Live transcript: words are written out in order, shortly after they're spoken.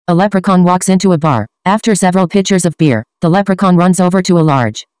A leprechaun walks into a bar. After several pitchers of beer, the leprechaun runs over to a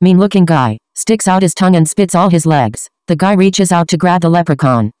large, mean-looking guy, sticks out his tongue and spits all his legs. The guy reaches out to grab the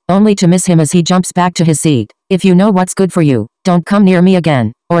leprechaun, only to miss him as he jumps back to his seat. If you know what's good for you, don't come near me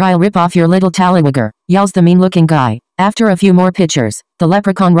again, or I'll rip off your little tallywagger, yells the mean-looking guy. After a few more pitchers, the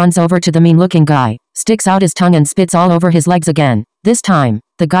leprechaun runs over to the mean-looking guy, sticks out his tongue and spits all over his legs again. This time,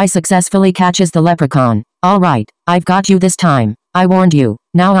 the guy successfully catches the leprechaun. All right, I've got you this time. I warned you.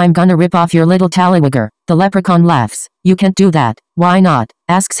 Now I'm gonna rip off your little tallywagger. The leprechaun laughs. You can't do that. Why not?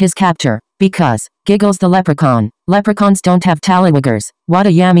 Asks his captor. Because, giggles the leprechaun. Leprechauns don't have tallywaggers. What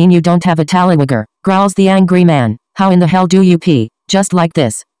a ya mean you don't have a tallywagger? Growls the angry man. How in the hell do you pee? Just like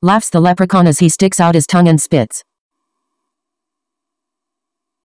this, laughs the leprechaun as he sticks out his tongue and spits.